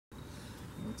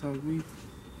talk to me.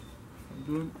 I'm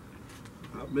doing.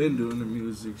 I've been doing the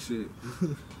music shit.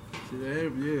 Shit,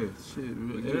 everybody just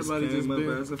came been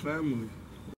up as a family.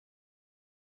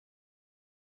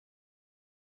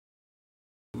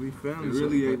 We family. It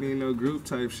really ain't even no group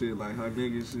type shit like how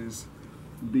niggas just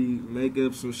make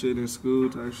up some shit in school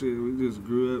type shit. We just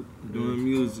grew up doing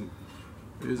music.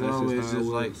 It's always just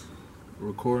like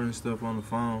recording stuff on the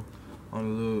phone, on a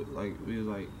little, like we was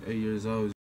like 8 years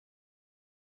old.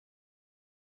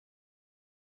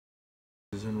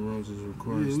 Just in the room, just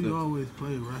recording stuff. We always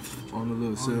play rap on the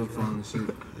little cell phone and shit,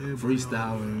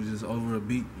 freestyling, just over a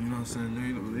beat. You know what I'm saying? There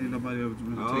ain't nobody ever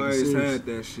really take it serious. I always had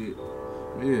that shit.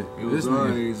 Yeah, it was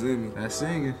always in me. That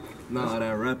singing. Nah,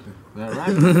 that rapping. That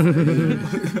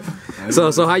rapping.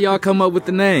 So how y'all come up with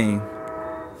the name?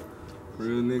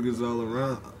 Real niggas all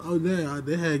around. Oh, damn,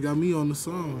 they had got me on the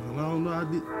song. And I don't know,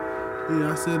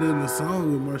 I said it in the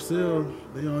song with Marcel.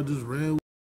 They all just ran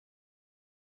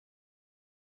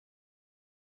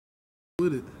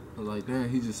with it. I was like, damn,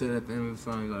 he just said at the end of the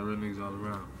song, he's like, real niggas all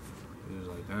around. He was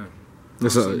like, damn.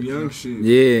 That's some young shit.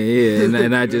 Yeah,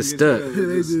 and I just stuck.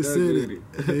 They just said it.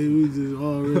 Hey, we just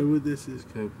all ran with this shit.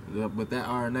 But that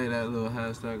RNA, that little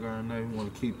hashtag RNA, we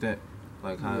want to keep that.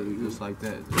 Like how, just like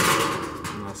that. You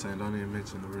know what I'm saying? Don't even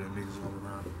mention the real niggas all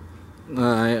around.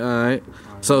 All right.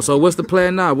 So what's the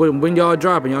plan now? When y'all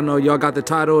dropping? Y'all know y'all got the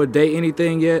title or date,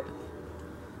 anything yet?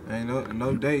 Ain't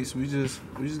no dates. We just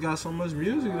got so much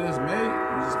music that's made.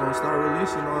 We just gonna start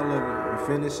releasing all of it and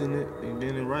finishing it and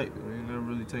getting it right. We ain't never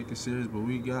really take it serious, but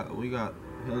we got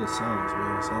hella songs,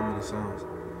 man. So many songs.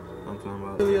 I'm talking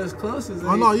about really as close as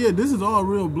oh no, yeah, this is all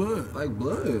real blood. Like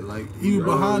blood, like even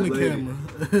behind the camera.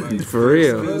 Like, for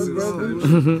real. This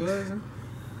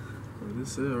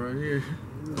is right here.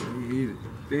 We eat it.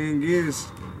 Thing is,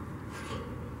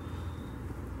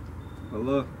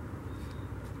 hello.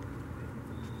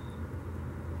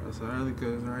 That's early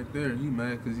cuz right there. You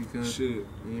mad cause you couldn't. Shit. You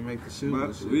didn't make the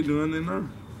shoot. We doing it now.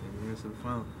 You answer the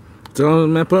phone. So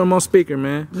man, put him on speaker,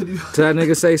 man. Tell that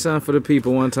nigga say something for the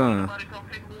people one time.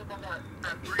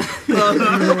 You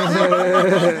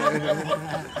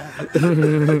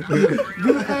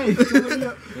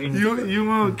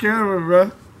on camera,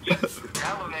 bro?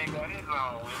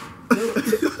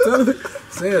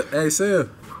 Say it. Hey, say it.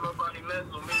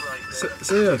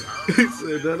 Say it.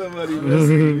 Said nobody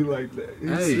messing with me like that.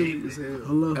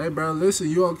 Hey, bro, listen.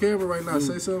 You on camera right now?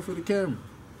 Say something for the camera.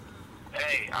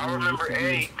 Hey, I remember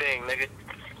everything, nigga.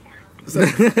 This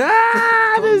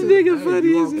nigga funny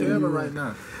You as on hell. camera right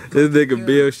now. This nigga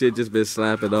Bill shit just been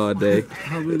slapping all day.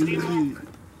 How many you need?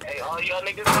 Hey, all y'all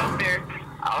niggas out there,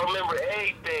 I remember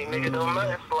everything, nigga. Don't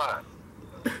nothing fly.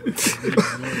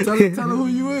 Tell her who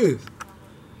you is.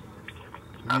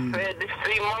 I said this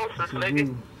C-Moses,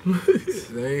 nigga.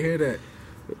 They ain't hear that.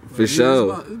 For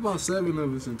sure. It's about 7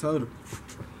 of us in total.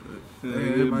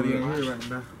 Everybody in here right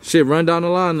now. Shit, run down the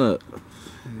lineup.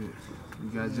 You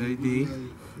got JD.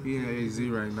 He in AZ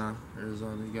right now,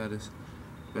 Arizona. He got his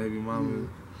baby mama.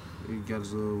 He got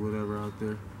his little whatever out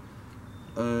there.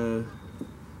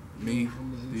 Me,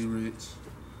 D Rich,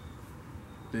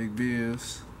 Big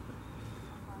Bills.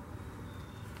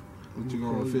 What you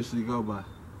gonna officially go by?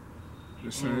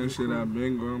 The same shit I've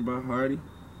been going by, Hardy.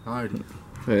 Hardy.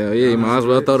 Hell yeah, you might as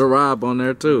well throw the Rob on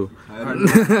there too.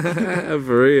 For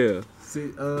real.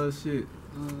 See, shit.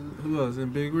 Who else?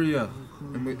 And Big Rio.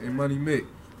 And Money Mick.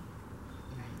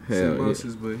 Hell yeah.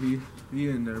 Moses, but he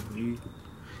in there, but he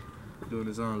doing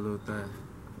his own little thing.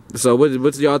 So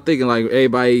what's y'all thinking? Like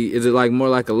everybody, is it like more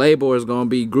like a label, or is it gonna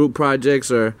be group projects,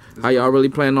 or how y'all really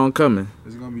planning on coming?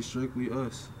 It's gonna be strictly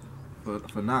us,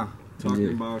 for now. Talking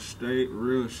about straight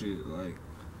real shit, like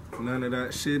none of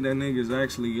that shit that niggas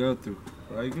actually go through.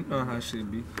 Like you know how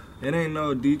shit be. It ain't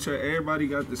no Detroit. Everybody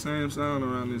got the same sound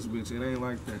around this bitch. It ain't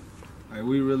like that. Like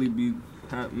we really be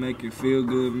making feel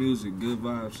good music, good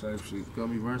vibes type shit. It's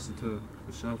gonna be versatile,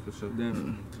 for sure.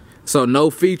 Definitely. So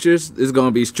no features. It's gonna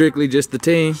be strictly just the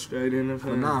team. Straight in the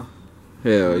For now.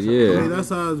 Hell yeah. Hey, that's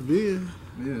how it's been.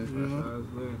 Yeah, that's how it's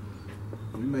been.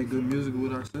 We make good music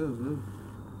with ourselves, really.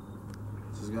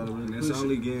 Just gotta really It's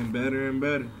only getting better and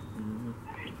better.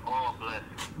 All blessed.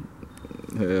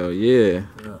 Hell yeah.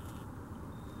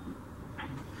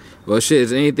 Well, shit, is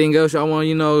there anything else y'all want,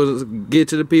 get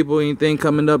to the people? Anything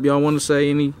coming up y'all want to say?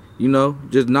 Any,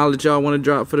 just knowledge y'all want to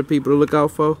drop for the people to look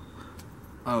out for?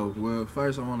 Oh, well,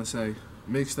 first I want to say,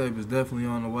 mixtape is definitely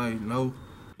on the way. No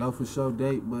for sure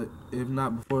date, but if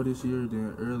not before this year,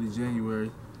 then early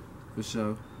January, for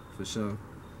sure.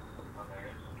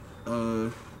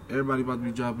 Everybody about to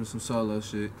be dropping some solo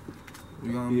shit.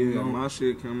 We gonna my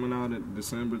shit coming out at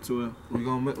December 12th. We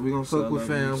gonna fuck with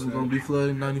fam. We gonna be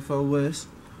flooding 94 West.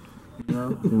 You know,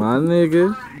 My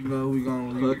nigga. you know we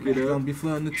gonna be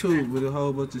flooding the tube with a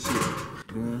whole bunch of shit.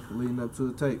 Then leading up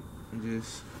to the tape, and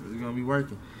just we gonna be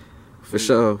working. For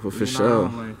sure, for We in our sure.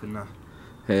 own lane for now.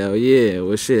 Hell yeah.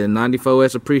 Well, shit,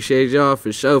 94S appreciate y'all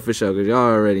for sure, cause y'all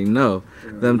already know.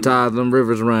 Them ties, them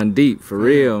rivers run deep, for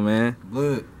real, man.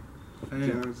 Blood,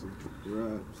 Johnson,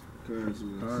 Robs,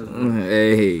 Cosby.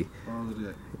 Hey. all of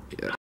that.